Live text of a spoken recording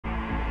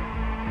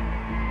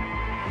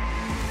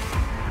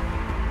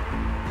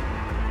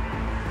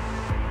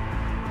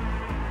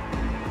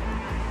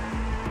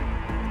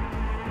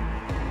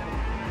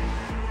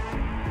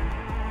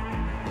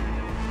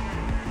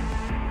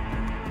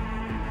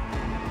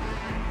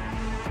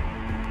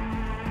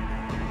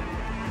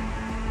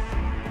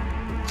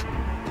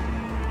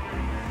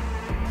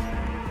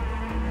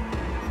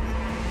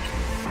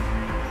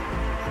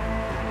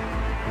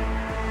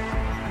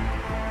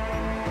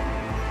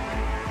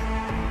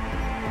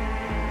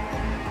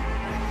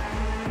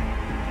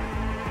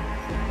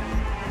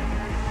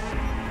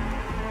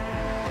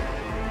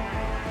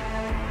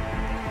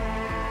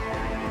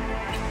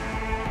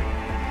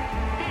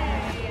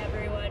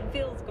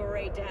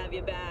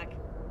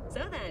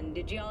then,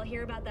 did y'all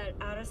hear about that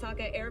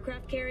Arasaka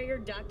aircraft carrier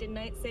docked in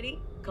Night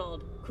City?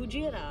 Called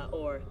Kujira,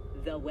 or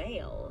the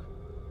Whale.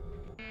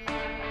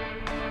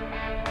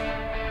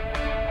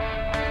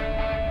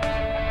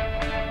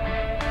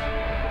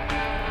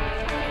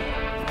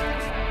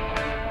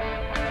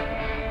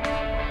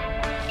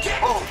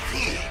 Oh,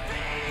 V!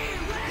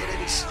 Get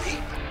any sleep?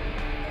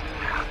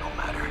 No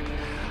matter.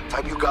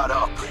 Time you got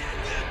up.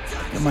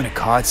 I might have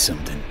caught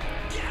something.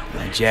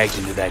 I jagged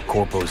into that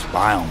Corpo's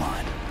bile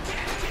mine.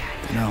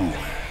 No,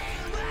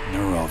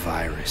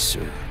 neurovirus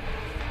or...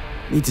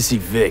 Need to see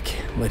Vic.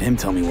 Let him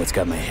tell me what's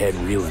got my head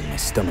reeling, my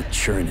stomach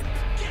churning.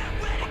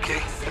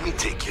 Okay, let me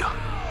take you.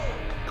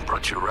 I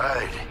brought you a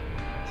ride.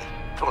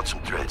 Throw on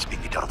some threads,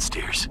 meet me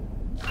downstairs.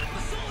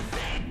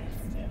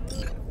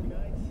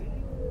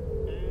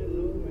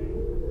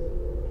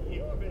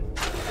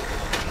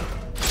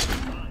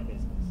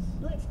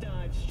 Let's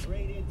dive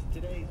straight into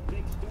today's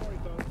big story,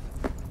 folks.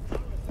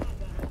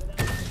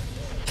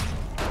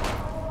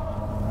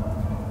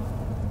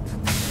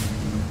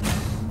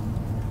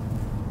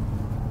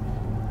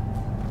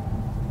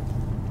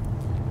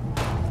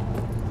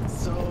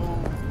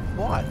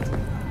 What?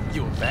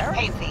 You embarrassed?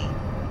 Hey, V.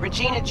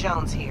 Regina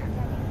Jones here.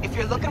 If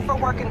you're looking for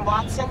work in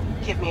Watson,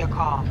 give me a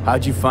call.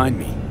 How'd you find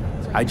me?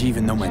 How'd you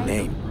even know my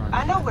name?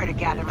 I know where to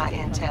gather my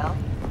intel.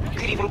 You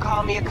could even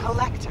call me a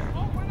collector.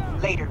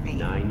 Later, V.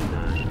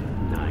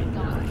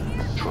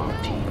 9999 Trump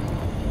team.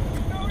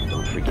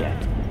 Don't forget,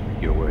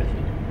 you're worth it.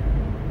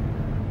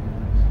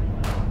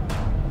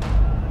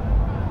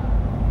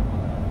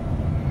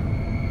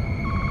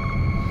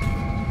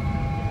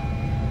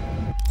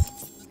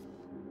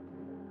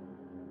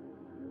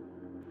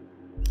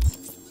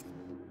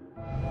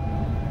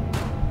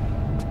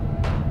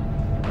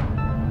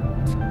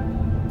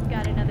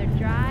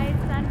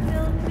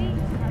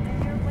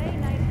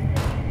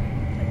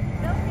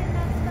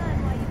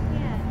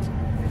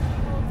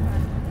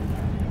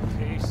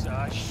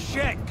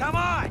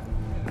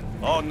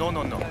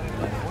 No.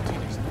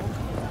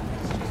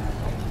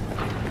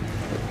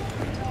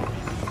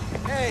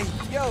 Hey,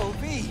 yo,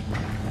 V.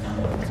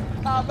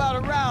 How about a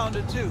round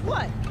or two?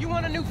 What? You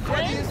want a new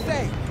friend? What do you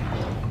say?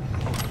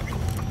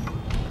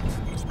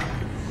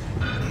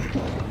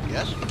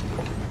 Yes?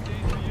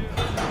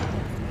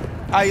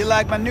 How you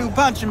like my new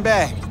punching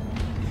bag?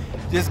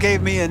 Just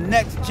gave me a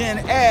next-gen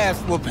ass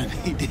whooping,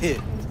 he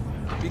did.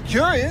 Be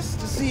curious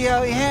to see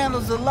how he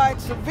handles the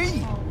likes of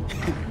V.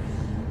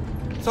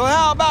 So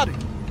how about it?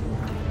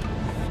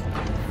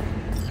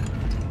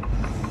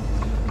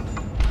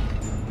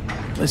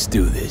 Let's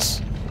do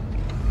this.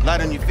 Light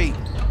on your feet.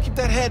 Keep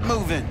that head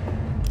moving.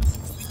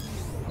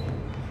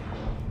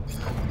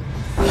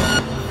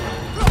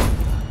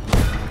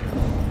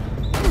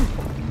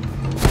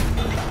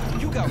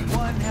 You got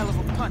one hell of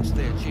a punch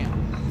there, champ.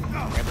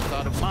 Ever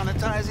thought of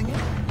monetizing it?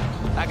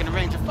 I can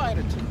arrange a fight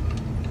or two.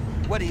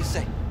 What do you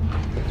say?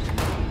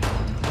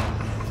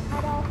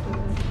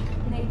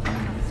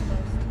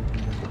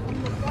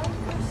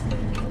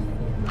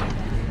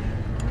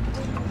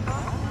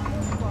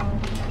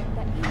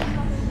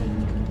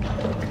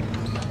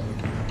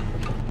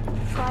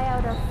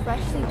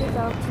 Freshly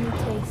developed new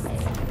tastes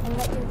and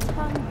let your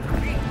tongue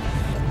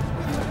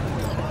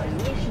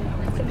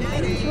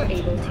Submarines were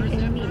able to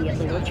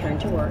immediately return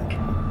to work.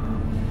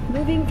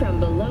 Moving from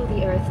below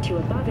the Earth to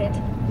above it,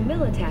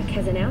 Militech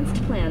has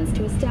announced plans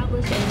to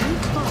establish a new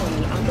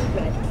colony on the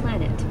Red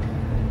Planet.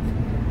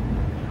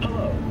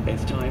 Hello,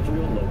 it's time for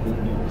your local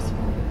news.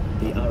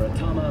 The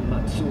Aratama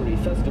Matsuri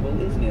Festival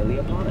is nearly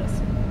upon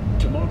us.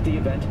 To mark the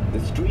event,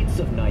 the streets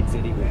of Night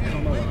City will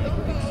come alive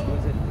with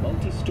exquisite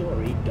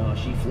multi-story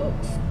dashi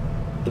floats.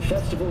 The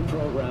festival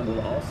program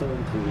will also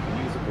include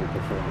musical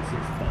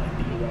performances by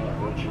Biwa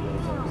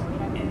virtuosos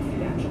and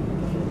theatrical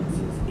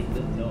performances in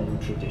the No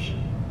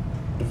tradition.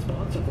 The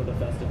sponsor for the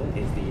festival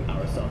is the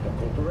Arasaka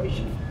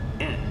Corporation,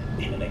 and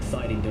in an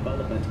exciting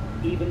development,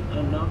 even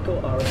Hanako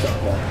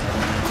Arasaka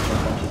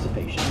has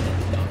participation in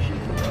the dashi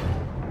float.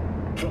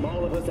 From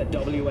all of us at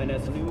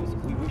WNS News,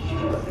 we wish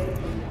you a safe.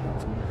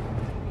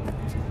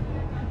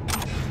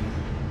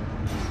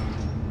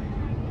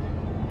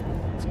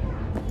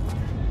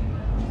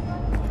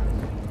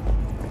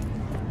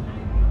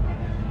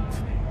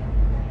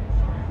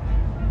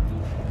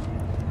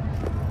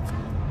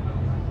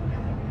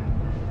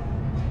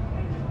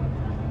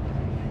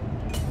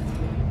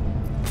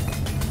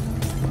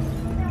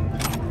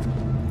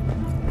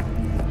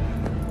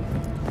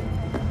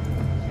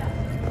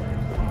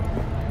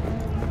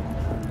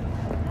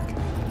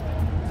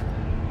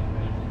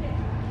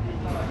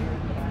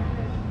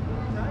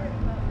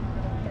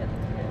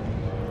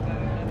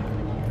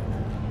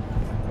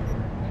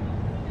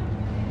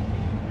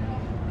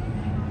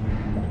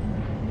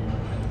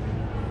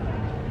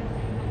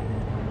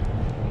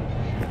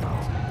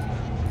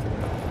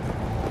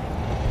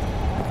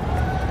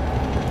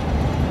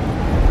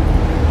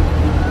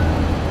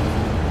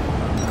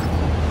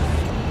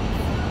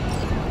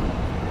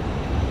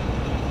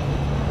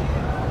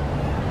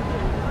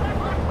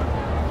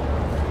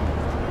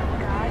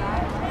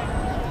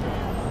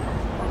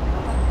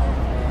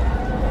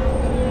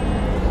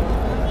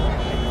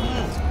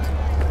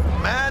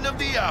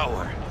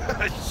 hour.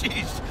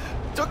 Sheesh,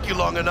 took you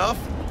long enough.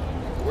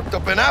 Worked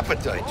up an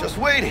appetite, just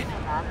waiting.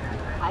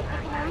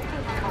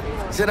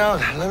 Sit down,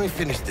 let me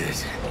finish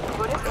this.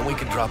 Then we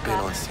can drop in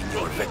on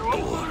Senor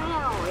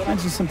Vector.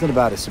 Mentioned something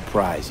about a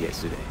surprise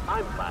yesterday.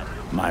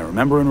 Am I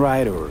remembering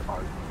right, or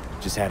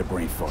just had a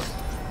brain fart?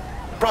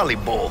 Probably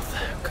both,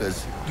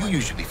 because you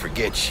usually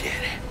forget shit.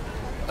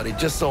 But it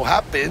just so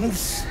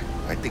happens,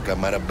 I think I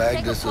might have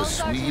bagged us a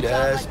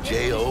sweet-ass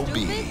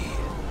J.O.B.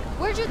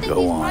 Where'd you think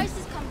Go these on.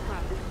 prices come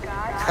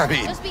from? I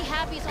mean, Just be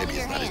happy it's maybe on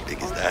your it's not as hand.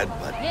 big as that,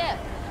 but... Yeah.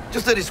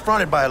 Just that it's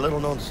fronted by a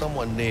little-known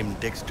someone named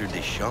Dexter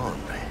Deshawn.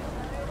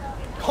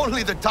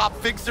 Only the top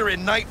fixer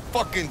in Night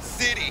fucking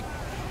City.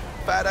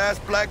 Fat-ass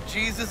black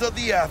Jesus of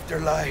the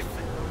afterlife.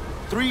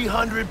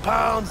 300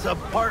 pounds of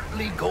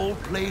partly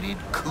gold-plated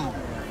coup.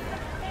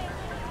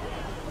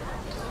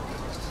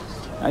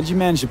 How'd you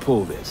manage to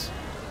pull this?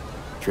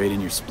 Trade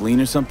in your spleen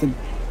or something?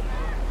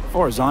 As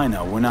far as I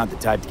know, we're not the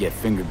type to get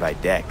fingered by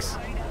Dex.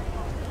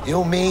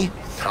 You, me?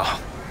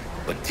 Oh,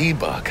 but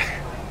T-Bug,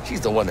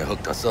 she's the one that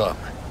hooked us up.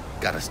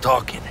 Got us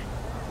talking.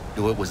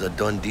 Knew it was a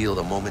done deal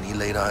the moment he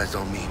laid eyes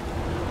on me.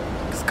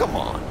 'Cause come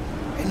on,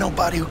 ain't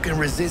nobody who can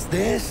resist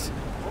this.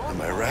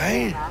 Am I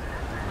right?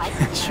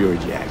 Sure,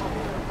 Jack.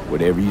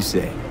 Whatever you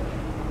say.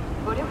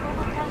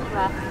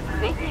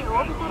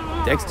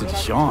 Dexter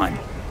Deshawn?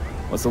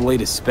 What's the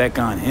latest spec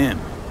on him?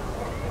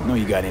 I know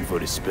you got info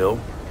to spill.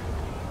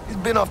 He's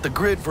been off the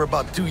grid for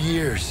about 2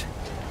 years.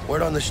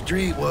 Word on the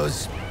street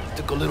was he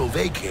took a little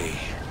vacay.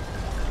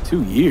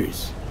 2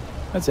 years?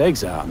 That's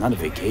exile, not a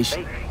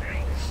vacation.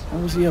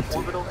 What was he up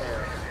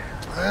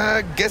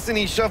to? Guessing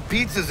he shoved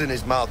pizzas in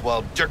his mouth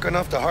while jerking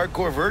off to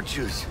hardcore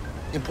virtues.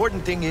 The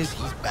important thing is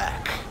he's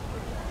back.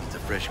 He's a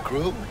fresh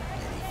crew,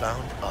 and he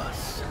found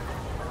us.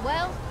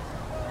 Well,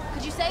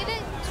 could you save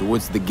it? So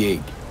what's the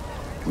gig?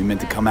 We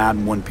meant to come out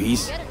in one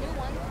piece? Get a new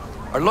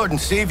one. Our Lord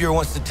and Savior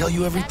wants to tell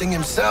you everything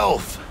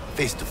himself,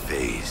 face to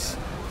face.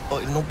 Oh,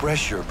 no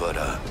pressure, but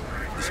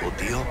this whole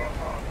deal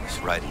is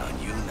riding on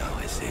you now,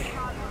 is it?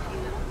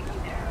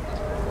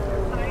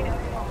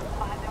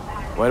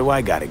 Why do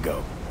I gotta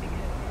go?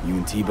 You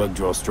and T-Bug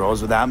draw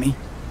straws without me?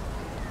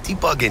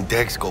 T-Bug and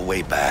Dex go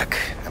way back,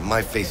 and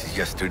my face is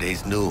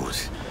yesterday's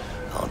news.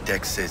 Now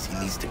Dex says he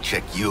needs to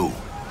check you,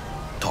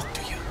 talk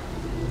to you.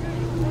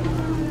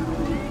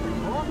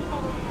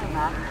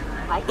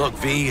 Look,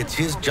 V, it's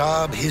his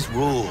job, his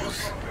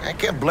rules. I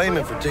can't blame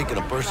him for taking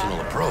a personal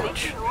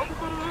approach.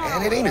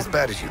 And it ain't as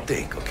bad as you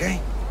think,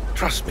 okay?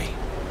 Trust me.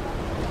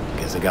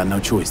 Guess I got no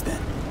choice then.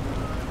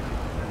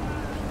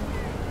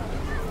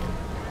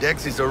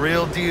 Dex is a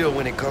real deal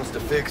when it comes to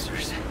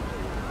fixers.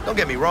 Don't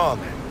get me wrong,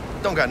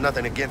 don't got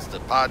nothing against the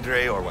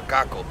Padre or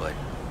Wakako, but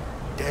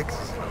Dex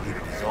is in a league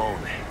of his own.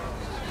 You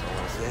know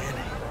what I'm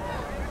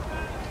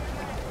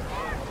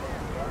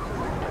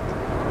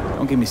saying?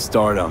 Don't get me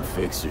started on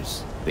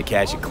fixers. They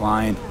catch a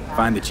client,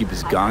 find the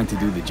cheapest gong to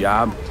do the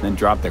job, then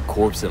drop their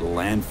corpse at a Take a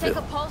landfill.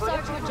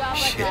 pulsar to a job like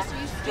Shit. this,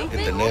 are you stupid?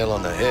 Hit the nail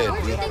on the head.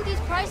 Where'd you think these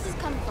prices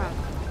come from?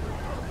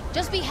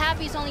 Just be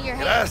happy it's only your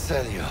hand. Gracias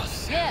a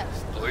Dios. Yeah.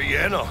 Estoy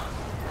lleno.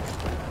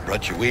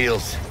 Brought your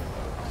wheels.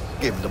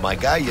 Gave them to my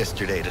guy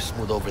yesterday to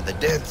smooth over the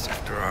dents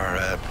after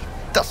our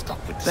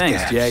dust-up with the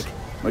Thanks, scabs. Jack.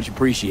 Much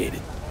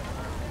appreciated.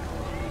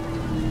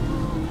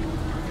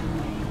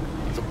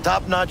 Some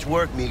top-notch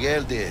work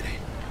Miguel did.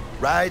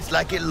 Rides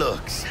like it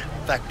looks.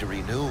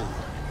 Factory new.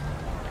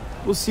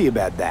 We'll see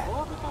about that.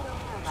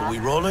 So we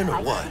rolling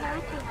or what?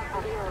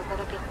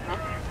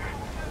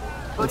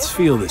 Let's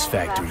feel this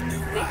factory new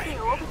ride.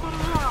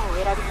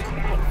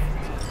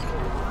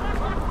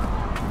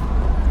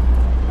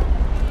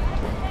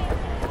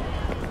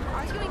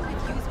 Arguing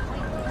with you is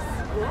pointless.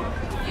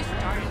 You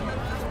started.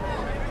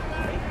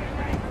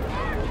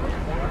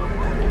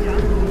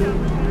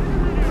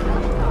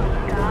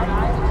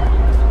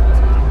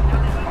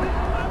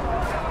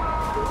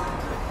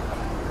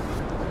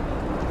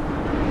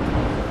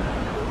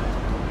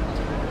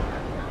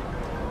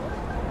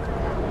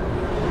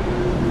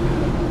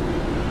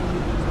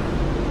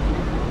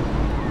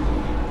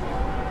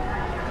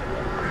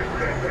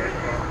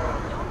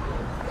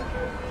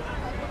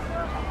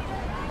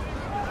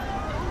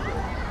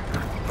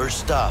 First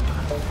stop.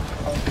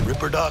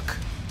 Ripper Duck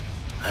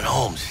and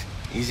Holmes.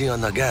 Easy on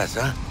the gas,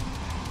 huh?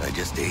 I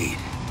just ate.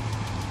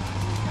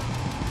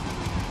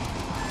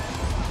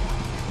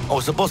 I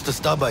was supposed to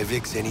stop by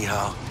Vic's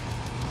anyhow.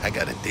 I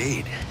got a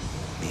date.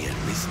 Me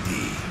and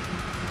Misty.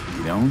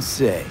 You don't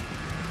say.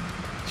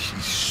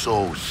 She's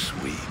so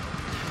sweet.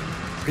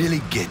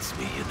 Really gets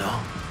me, you know?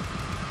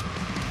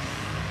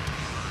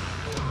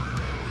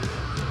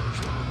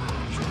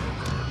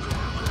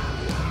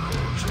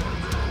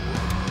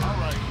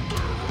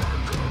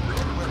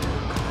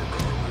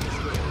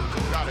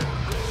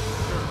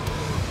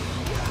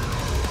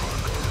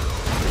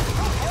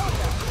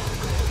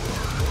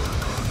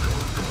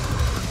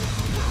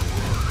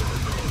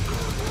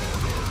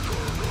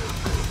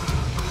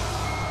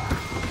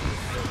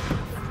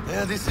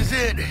 Yeah, this is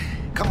it.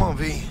 Come on,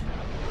 V.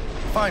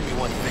 Find me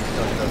one fixed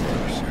up dozen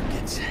other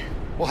circuits.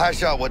 We'll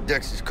hash out what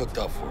Dex has cooked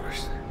up for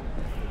us.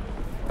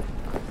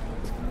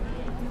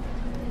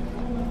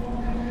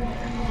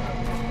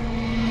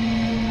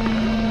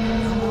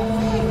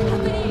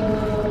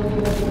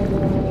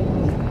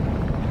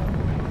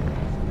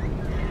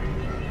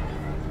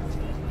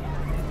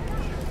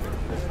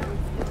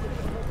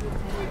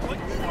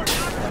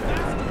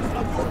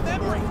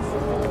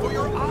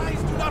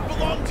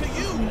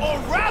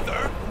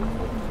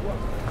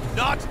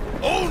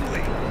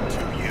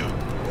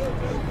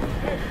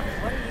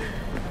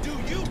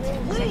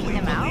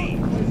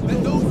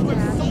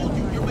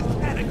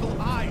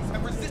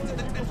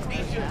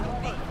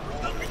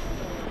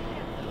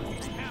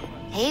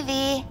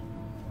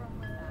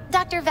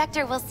 Dr.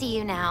 Vector will see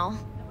you now.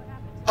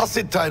 I'll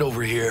sit tight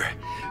over here.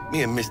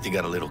 Me and Misty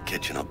got a little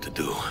catching up to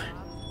do.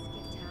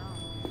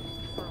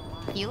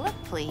 You look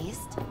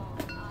pleased.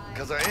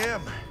 Because I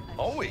am.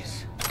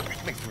 Always.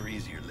 Makes for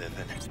easier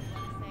living.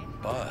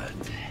 But...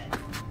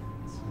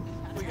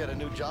 we got a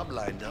new job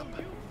lined up.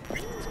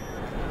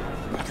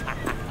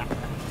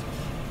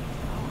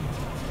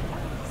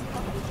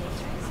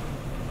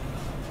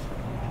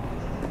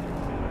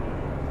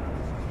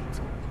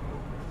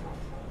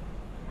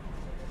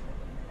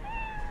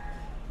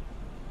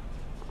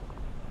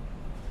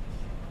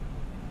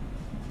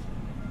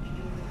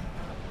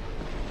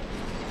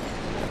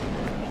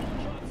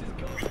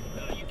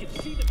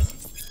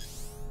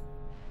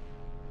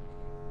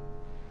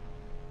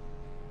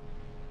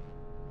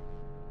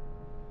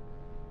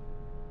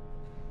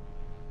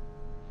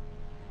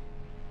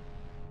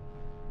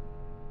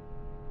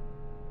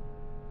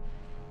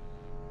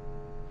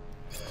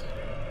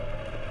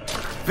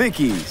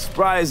 Vicky,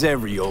 spry as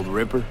ever, you old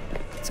ripper.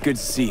 It's good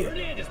to see you.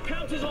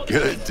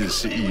 Good to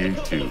see you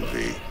too,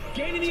 V.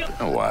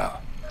 Oh,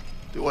 wow.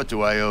 What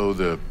do I owe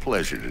the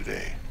pleasure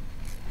today?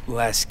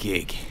 Last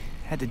gig.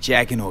 Had to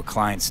jack into a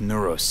client's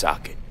neuro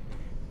socket.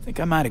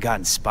 Think I might have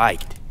gotten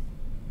spiked.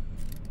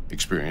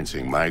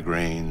 Experiencing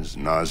migraines,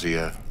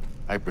 nausea,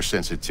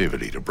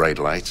 hypersensitivity to bright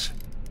lights?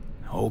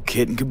 Whole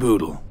kit and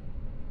caboodle.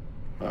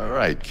 All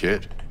right,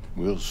 kid.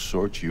 We'll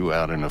sort you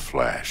out in a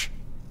flash.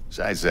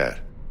 Besides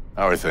that,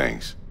 how are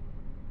things?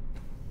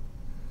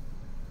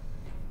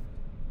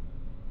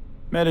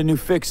 Met a new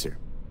fixer.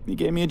 He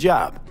gave me a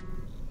job.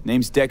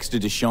 Name's Dexter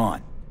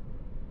Deshawn.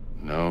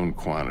 Known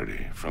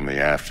quantity from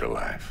the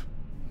afterlife.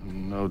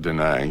 No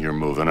denying you're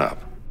moving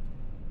up.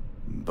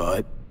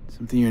 But,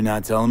 something you're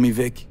not telling me,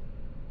 Vic?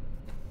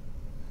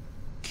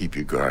 Keep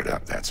your guard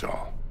up, that's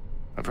all.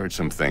 I've heard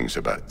some things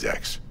about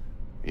Dex.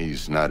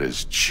 He's not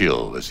as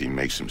chill as he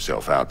makes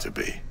himself out to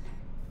be.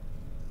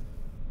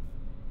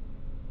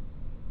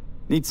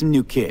 Need some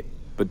new kit,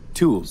 but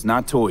tools,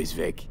 not toys,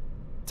 Vic.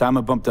 Time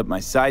I bumped up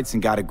my sights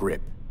and got a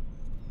grip.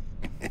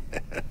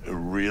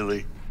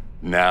 Really?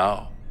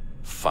 Now?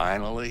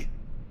 Finally?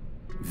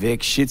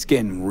 Vic, shit's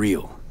getting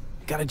real.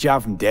 Got a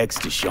job from Dex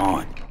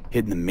Deshawn,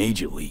 hitting the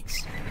major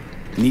leagues.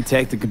 Need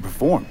tech that can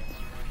perform.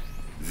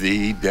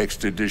 The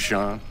Dexter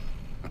Deshawn?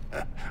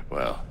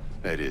 Well,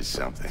 that is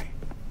something.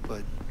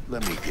 But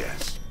let me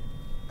guess.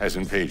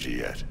 Hasn't paid you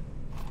yet.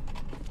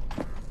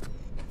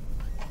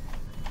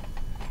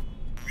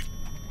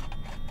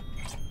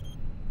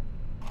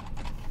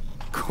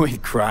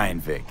 Quit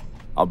crying, Vic.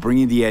 I'll bring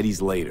you the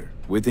eddies later,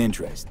 with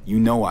interest. You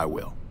know I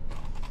will.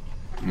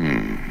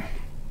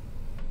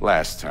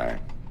 Last time.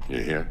 You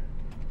hear?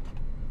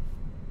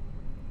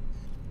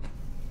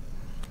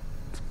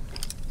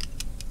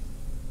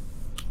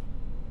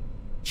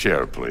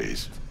 Chair,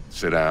 please.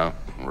 Sit down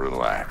and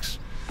relax.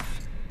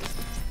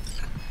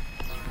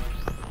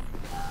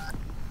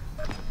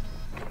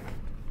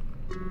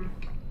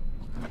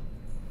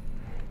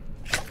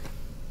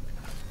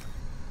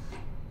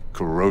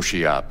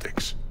 Kuroshi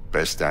Optics.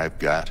 Best I've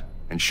got,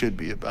 and should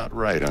be about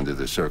right under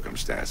the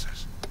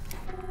circumstances.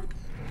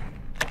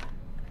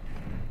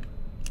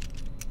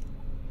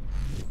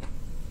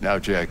 Now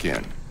jack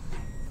in.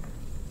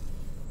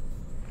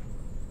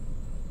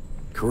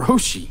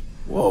 Kuroshi?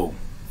 Whoa.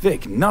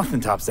 Vic, nothing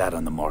tops that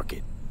on the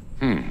market.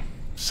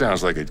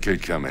 Sounds like it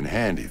could come in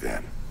handy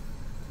then.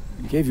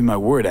 I gave you my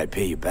word I'd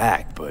pay you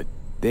back, but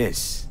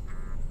this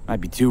might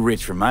be too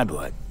rich for my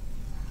blood.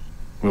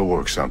 We'll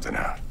work something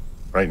out.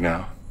 Right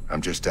now,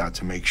 I'm just out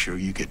to make sure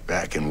you get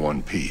back in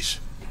one piece.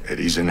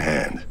 Eddie's in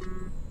hand.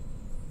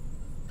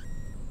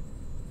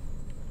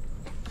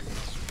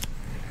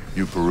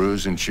 You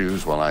peruse and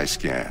choose while I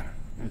scan.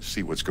 Let's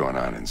see what's going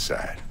on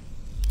inside.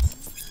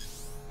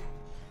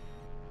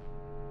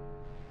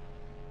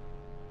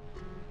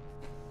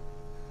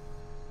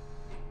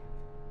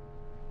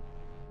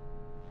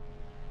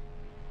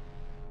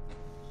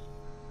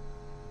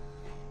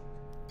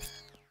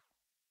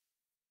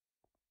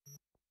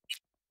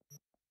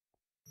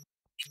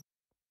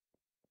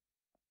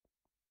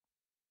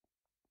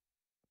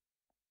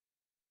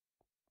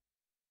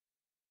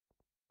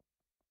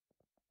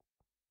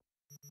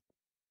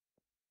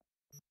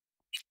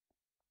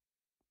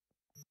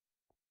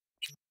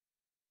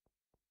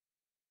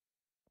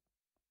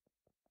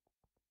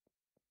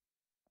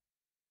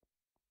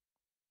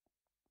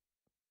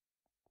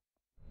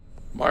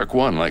 Mark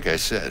 1, like I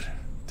said.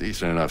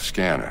 Decent enough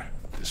scanner.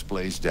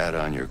 Displays data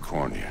on your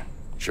cornea.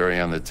 Cherry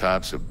on the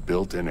top's a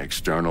built-in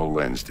external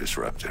lens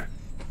disruptor.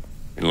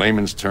 In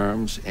layman's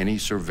terms, any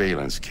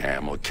surveillance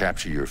cam will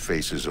capture your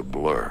face as a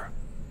blur.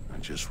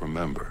 And just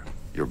remember,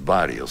 your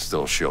body will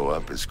still show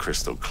up as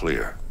crystal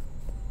clear.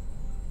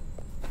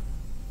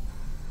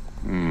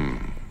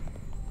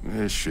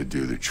 This should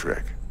do the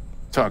trick.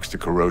 Talks to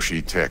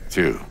Kuroshi Tech,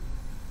 too.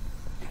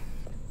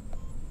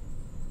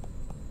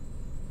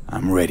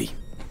 I'm ready.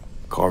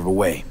 Carve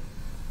away.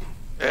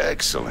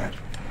 Excellent.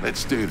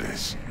 Let's do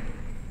this.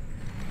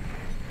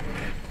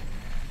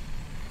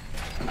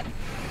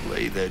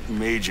 Lay that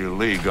major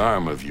league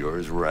arm of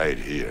yours right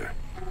here.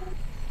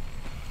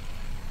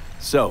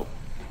 So,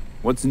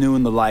 what's new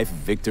in the life of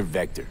Victor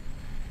Vector?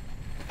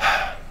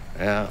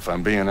 Yeah, if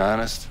I'm being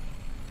honest,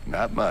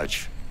 not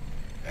much.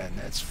 And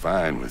that's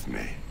fine with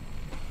me.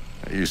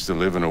 I used to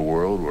live in a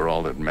world where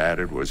all that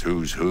mattered was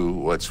who's who,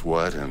 what's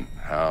what, and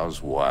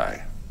how's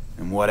why.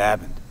 And what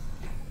happened?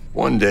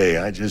 One day,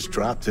 I just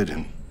dropped it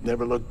and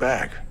never looked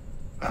back.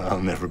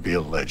 I'll never be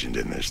a legend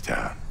in this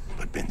town,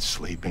 but been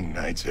sleeping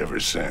nights ever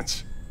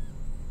since.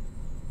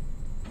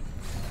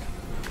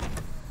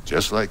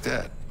 Just like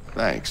that.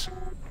 Thanks.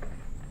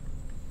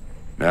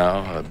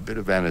 Now, a bit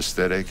of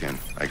anesthetic and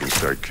I can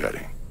start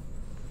cutting.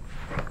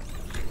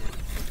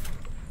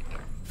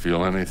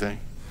 Feel anything?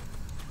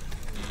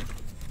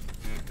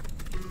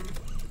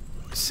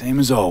 Same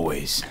as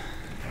always.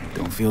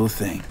 Don't feel a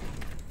thing.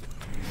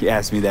 You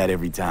ask me that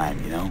every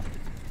time, you know?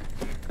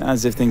 Not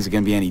as if things are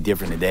gonna be any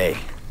different today.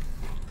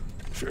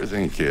 Sure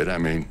thing, kid. I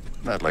mean,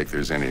 not like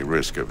there's any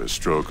risk of a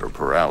stroke or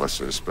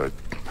paralysis, but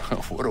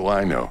what do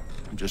I know?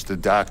 I'm just a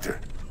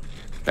doctor.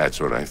 That's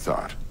what I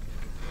thought.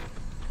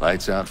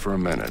 Lights out for a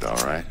minute, all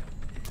right?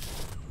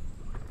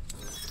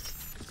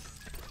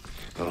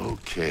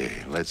 Okay,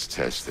 let's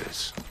test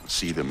this.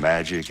 See the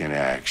magic in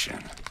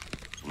action.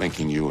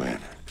 Linking you in.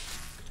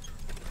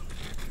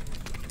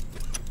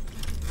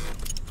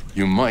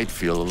 You might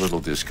feel a little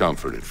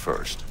discomfort at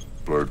first.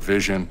 Blurred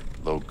vision,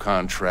 low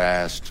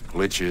contrast,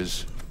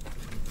 glitches.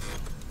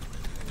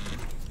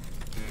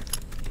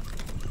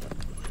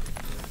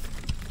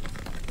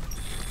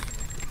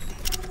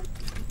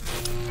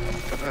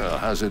 Well,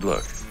 how's it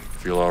look?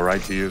 Feel all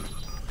right to you?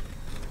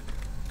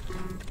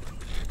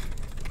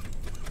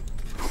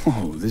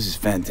 Oh, this is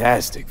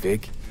fantastic,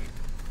 Vic.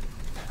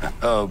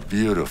 Oh,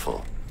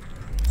 beautiful.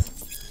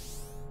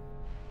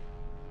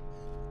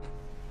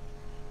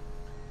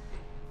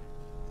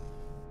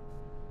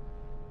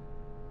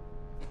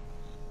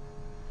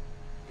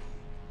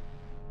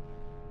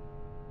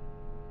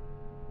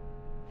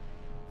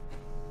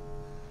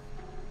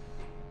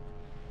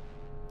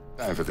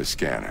 Time for the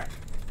scanner.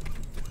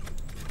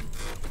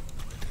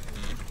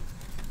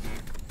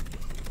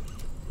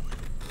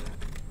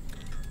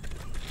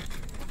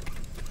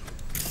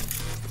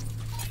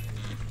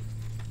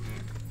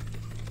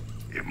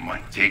 It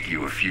might take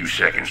you a few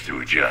seconds to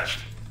adjust,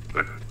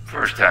 but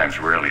first time's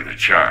rarely the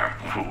charm,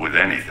 with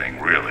anything,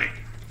 really.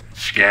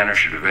 Scanner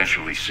should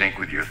eventually sync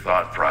with your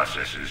thought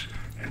processes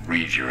and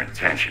read your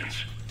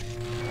intentions.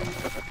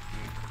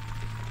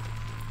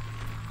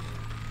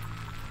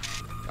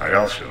 I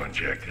also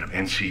inject an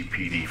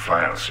NCPD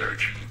file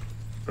search.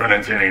 Run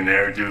into any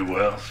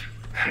ne'er-do-wells?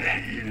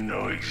 You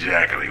know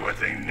exactly what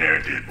they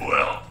ne'er did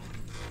well.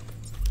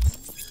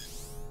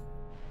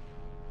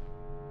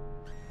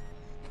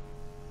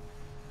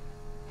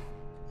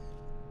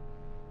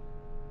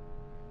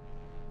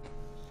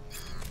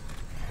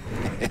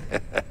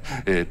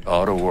 It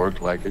ought to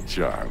work like a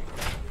charm.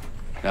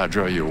 Now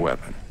draw your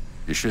weapon.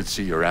 You should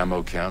see your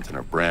ammo count in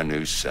a brand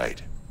new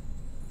sight.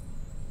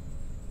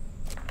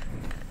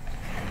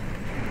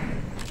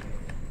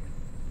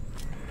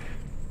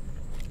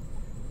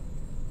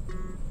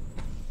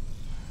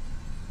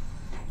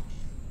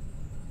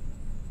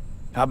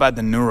 How about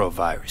the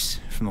neurovirus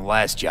from the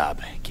last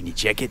job? Can you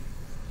check it?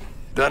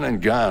 Done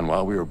and gone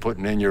while we were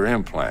putting in your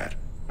implant.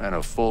 And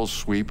a full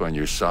sweep on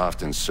your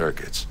soft and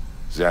circuits.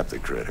 Zap the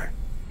critter.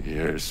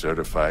 You're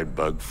certified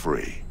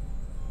bug-free.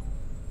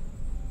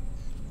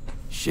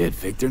 Shit,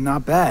 Victor,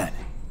 not bad.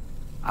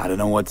 I don't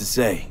know what to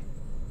say.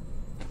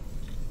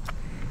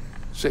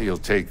 Say you'll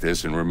take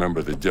this and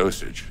remember the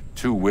dosage.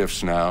 2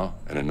 whiffs now,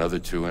 and another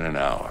 2 in an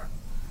hour.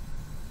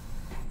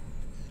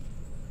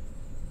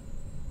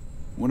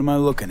 What am I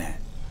looking at?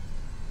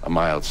 A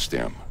mild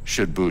stim.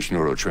 Should boost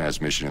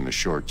neurotransmission in the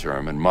short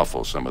term and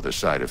muffle some of the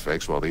side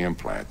effects while the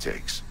implant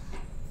takes.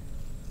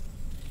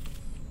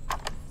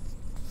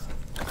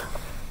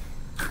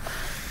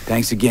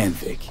 Thanks again,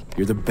 Vic.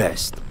 You're the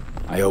best.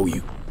 I owe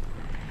you.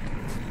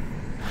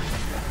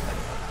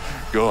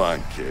 Go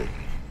on, kid.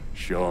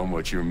 Show them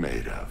what you're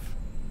made of.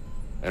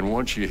 And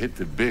once you hit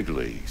the big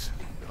leagues,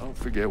 don't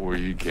forget where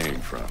you came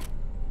from.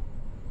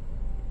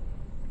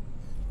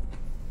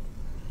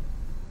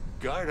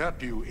 Guard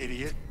up, you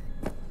idiot.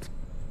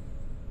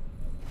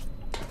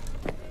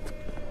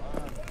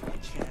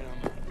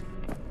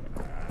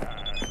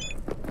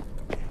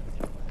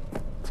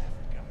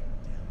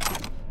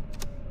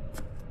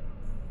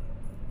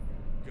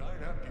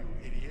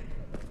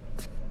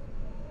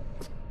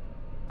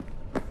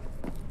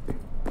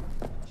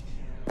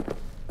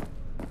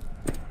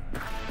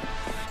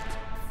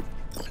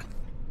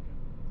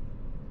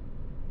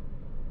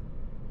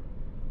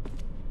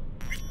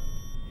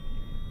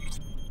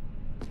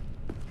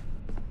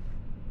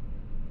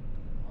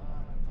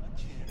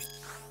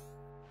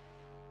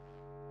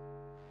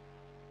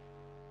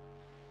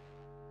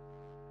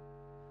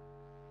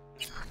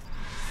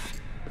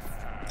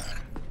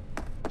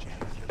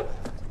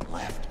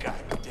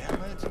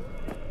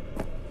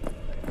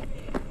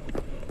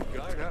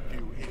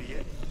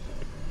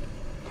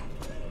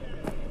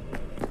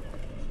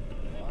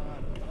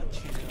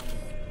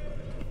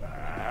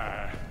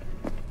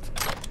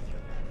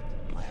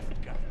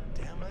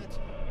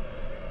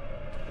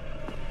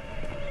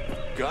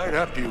 right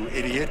up, you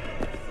idiot.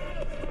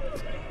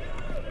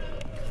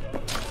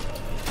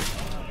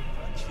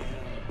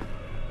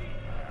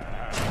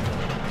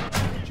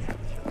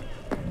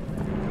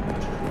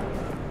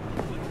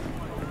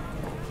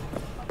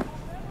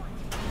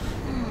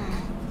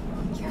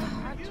 Your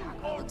heart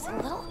chakra looks a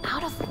little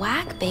out of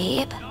whack,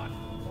 babe.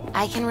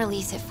 I can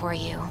release it for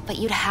you, but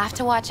you'd have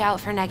to watch out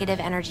for negative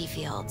energy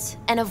fields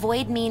and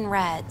avoid mean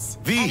reds.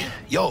 V,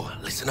 yo,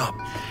 listen up.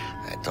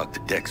 I talked to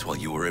Dex while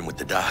you were in with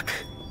the doc.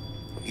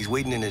 He's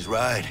waiting in his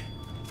ride.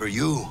 For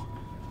you.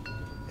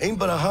 Ain't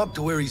but a hop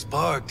to where he's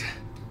parked.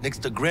 Next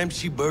to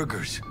Gramsci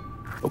Burgers.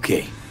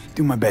 Okay,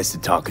 do my best to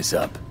talk us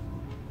up.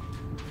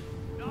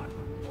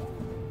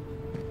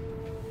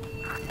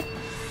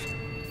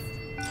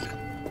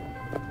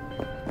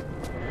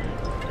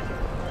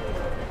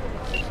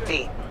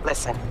 V,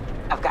 listen.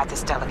 I've got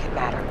this delicate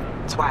matter.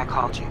 That's why I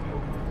called you.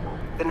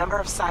 The number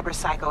of cyber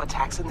psycho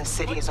attacks in the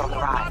city is on the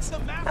rise.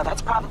 Now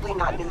that's probably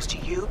not news to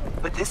you,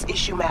 but this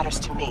issue matters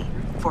to me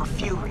for a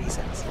few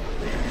reasons.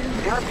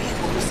 There are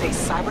people who say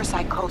cyber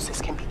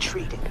psychosis can be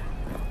treated.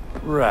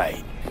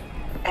 Right.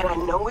 And I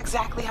know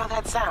exactly how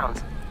that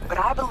sounds, but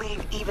I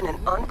believe even an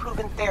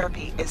unproven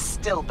therapy is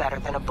still better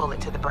than a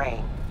bullet to the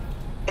brain.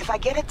 If I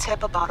get a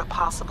tip about a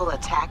possible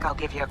attack, I'll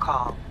give you a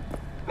call.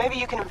 Maybe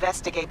you can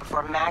investigate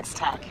before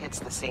MaxTac hits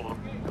the scene.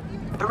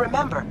 But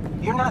remember,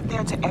 you're not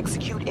there to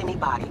execute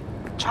anybody.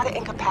 Try to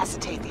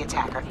incapacitate the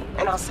attacker,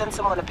 and I'll send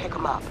someone to pick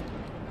him up.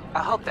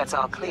 I hope that's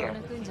all clear.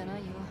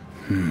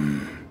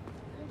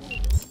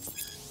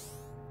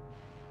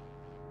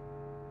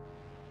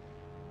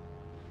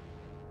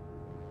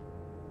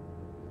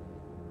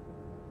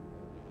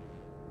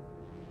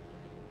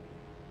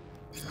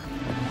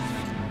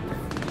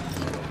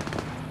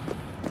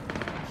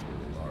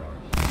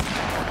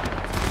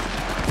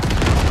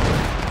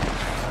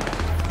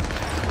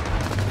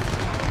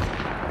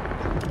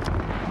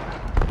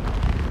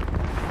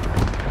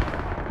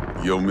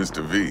 Yo,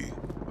 Mr. V,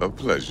 a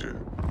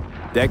pleasure.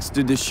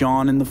 Dexter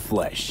Deshawn in the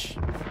flesh.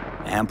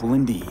 Ample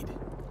indeed.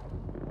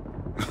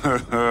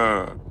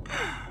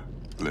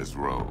 Let's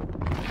roll.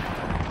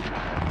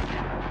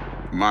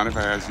 Mind if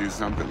I ask you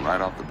something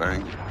right off the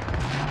bank?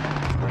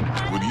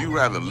 Would you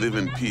rather live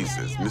in peace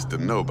as Mr.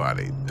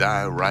 Nobody,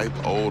 die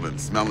ripe, old, and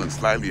smelling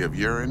slightly of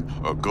urine,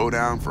 or go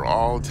down for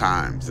all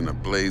times in a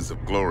blaze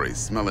of glory,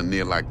 smelling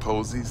near like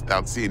posies,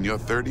 without seeing your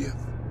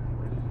 30th?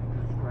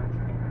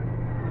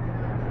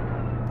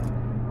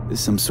 This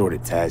some sort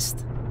of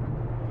test?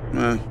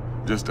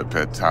 Just a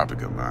pet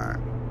topic of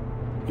mine.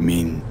 You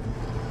mean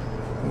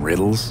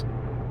riddles?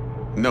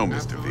 No,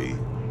 Mr. V.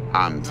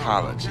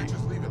 Ontology.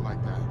 Just leave it like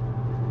that.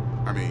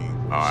 I mean,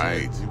 all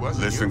right,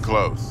 listen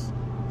close.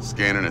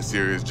 Scanning a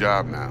serious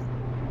job now.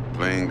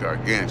 Playing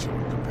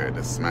gargantuan compared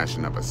to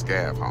smashing up a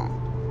scav home.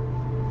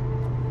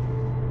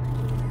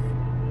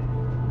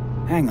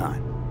 Hang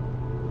on.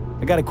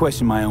 I gotta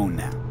question my own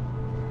now.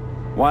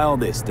 Why all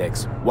this,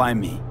 Dex? Why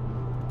me?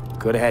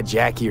 Could've had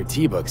Jackie or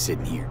T-Bug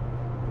sitting here.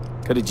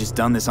 Could've just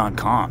done this on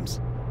comms.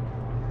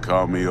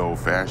 Call me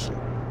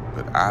old-fashioned,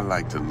 but I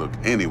like to look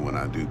anyone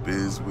I do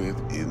biz with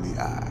in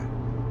the eye.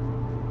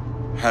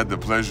 Had the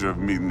pleasure of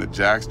meeting the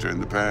Jackster in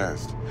the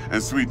past,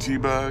 and sweet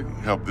T-Bug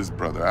helped this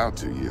brother out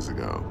 2 years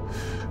ago.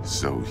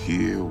 So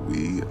here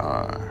we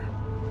are.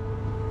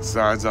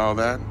 Besides all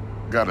that,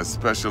 got a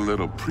special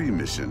little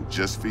pre-mission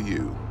just for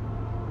you.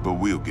 But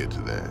we'll get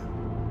to that.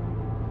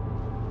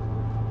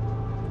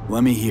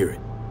 Let me hear it.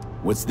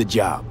 What's the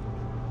job?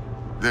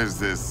 There's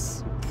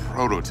this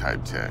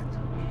prototype tech,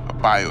 a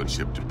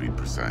biochip to be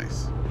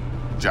precise.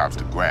 Job's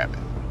to grab it.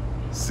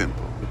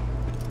 Simple.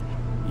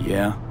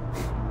 Yeah?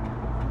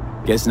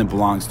 Guessing it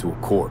belongs to a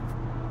corp.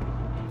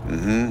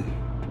 Mm-hmm.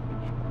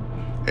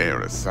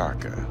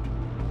 Arasaka.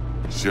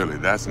 Surely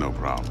that's no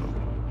problem.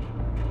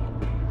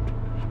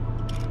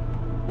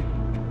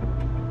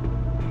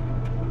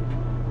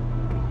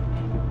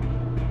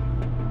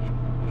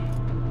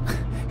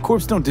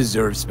 Corps don't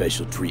deserve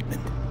special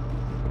treatment.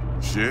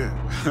 Shit,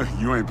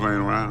 you ain't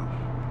playing around.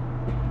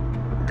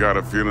 Got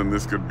a feeling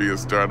this could be a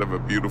start of a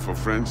beautiful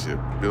friendship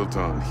built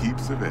on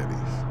heaps of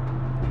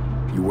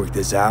eddies. You work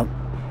this out?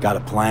 Got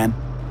a plan?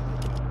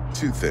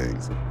 2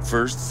 things.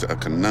 First, a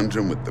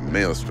conundrum with the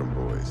Maelstrom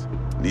boys.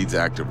 Needs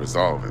active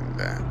resolving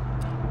that.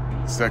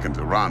 Second,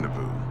 a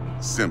rendezvous.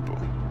 Simple.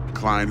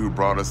 Client who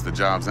brought us the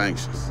job's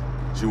anxious.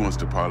 She wants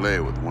to parlay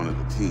with one of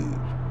the team.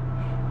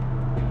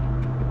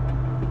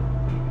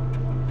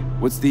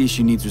 What's the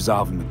issue needs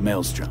resolving with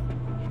Maelstrom?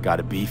 Got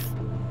a beef?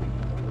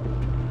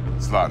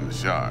 Slot in the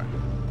shard.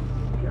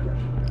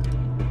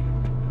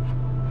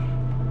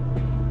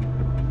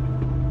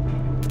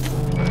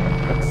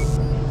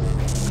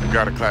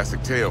 Got a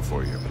classic tale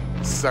for you.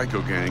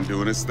 Psycho gang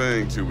doing his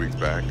thing 2 weeks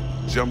back.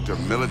 Jumped a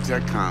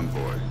Militech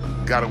convoy.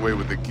 Got away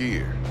with the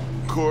gear.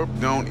 Corp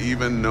don't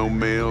even know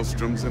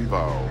Maelstrom's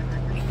involved.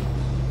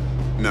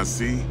 Now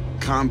see,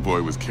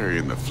 convoy was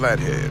carrying the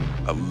Flathead,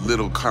 a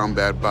little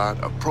combat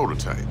bot, a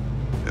prototype.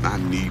 And I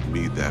need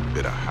me that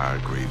bit of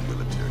high-grade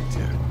military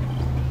tech.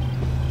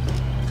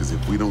 Because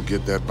if we don't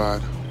get that bot,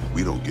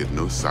 we don't get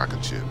no soccer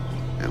chip.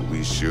 And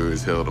we sure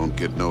as hell don't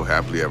get no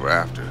happily ever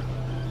after.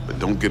 But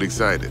don't get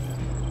excited.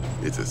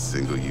 It's a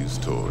single-use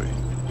toy.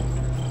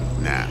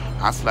 Now,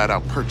 I flat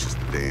out purchased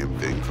the damn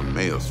thing from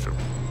Maelstrom.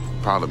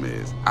 Problem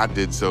is, I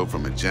did so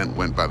from a gent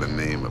went by the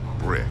name of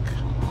Brick.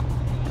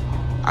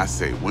 I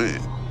say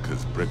when,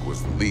 because Brick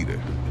was the leader.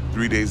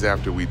 3 days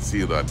after we'd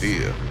sealed our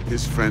deal,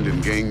 his friend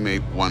and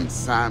gangmate, one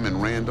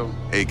Simon Randall,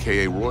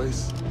 aka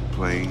Royce,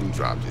 plain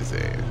dropped his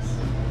ass.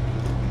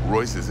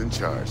 Royce is in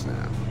charge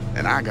now,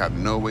 and I got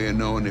no way of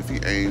knowing if he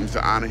aims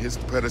to honor his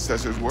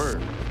predecessor's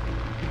word.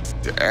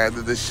 To add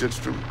to this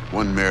shitstrom,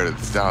 one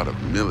Meredith Stout of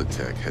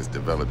Militech has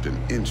developed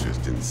an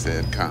interest in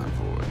said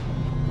convoy.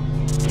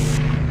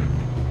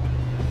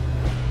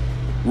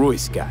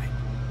 Royce guy,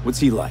 what's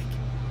he like?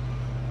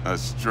 A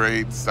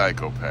straight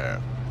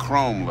psychopath,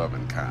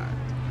 chrome-loving kind.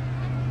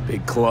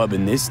 Big club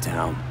in this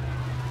town.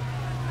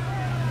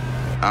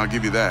 I'll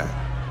give you that,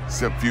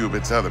 except few of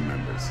its other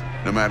members,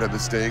 no matter the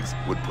stakes,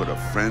 would put a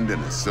friend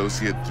and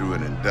associate through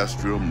an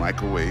industrial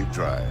microwave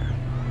dryer.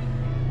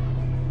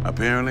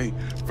 Apparently,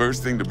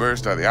 first thing to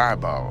burst are the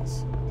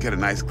eyeballs. Get a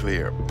nice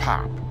clear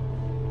pop,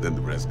 then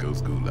the rest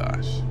goes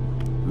goulash.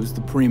 Who's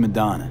the prima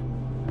donna?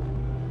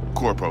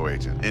 Corpo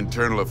agent,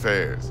 internal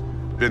affairs.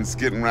 Been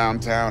skidding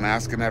around town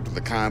asking after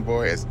the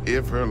convoy as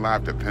if her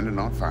life depended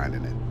on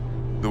finding it.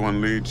 The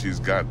one lead she's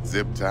got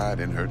zip-tied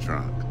in her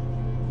trunk.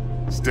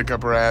 Stick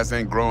up her ass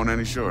ain't growing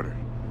any shorter,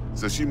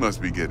 so she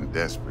must be getting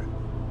desperate.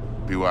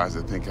 Be wise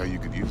to think how you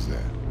could use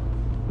that.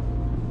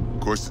 Of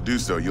course, to do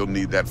so, you'll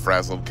need that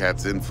frazzled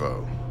cat's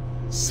info.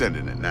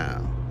 Sending it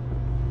now.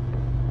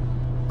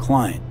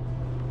 Client.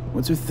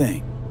 What's her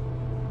thing?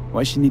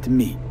 Why's she need to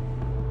meet?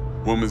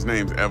 Woman's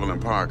name's Evelyn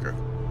Parker.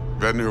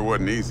 Vetting her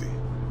wasn't easy.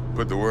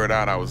 Put the word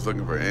out I was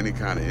looking for any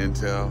kind of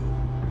intel.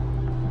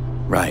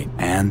 Right,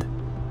 and?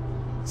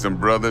 Some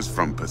brothers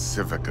from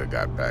Pacifica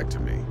got back to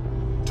me.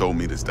 Told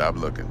me to stop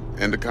looking.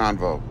 End the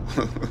convo.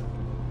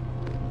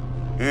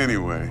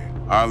 Anyway,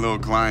 our little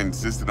client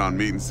insisted on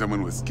meeting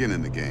someone with skin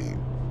in the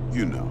game.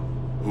 You know,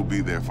 who'll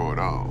be there for it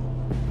all.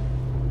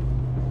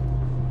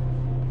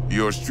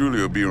 Yours truly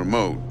will be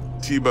remote.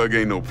 T-Bug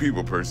ain't no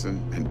people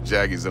person, and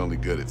Jaggy's only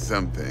good at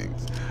some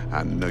things.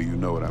 I know you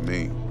know what I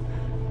mean.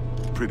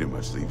 Pretty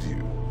much leaves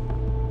you.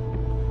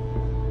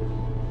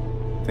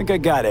 Think I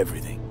got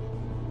everything.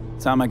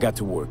 Time I got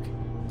to work.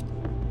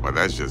 Well,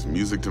 that's just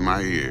music to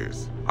my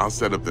ears. I'll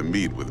set up the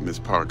meet with Miss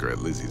Parker at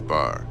Lizzie's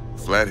bar.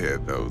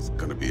 Flathead, though's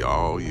gonna be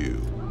all you.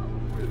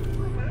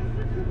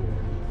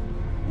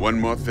 One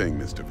more thing,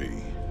 Mr. V.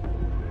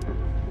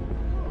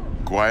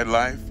 Quiet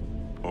life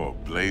or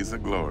blaze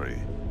of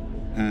glory?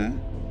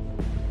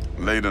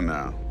 Later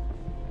now.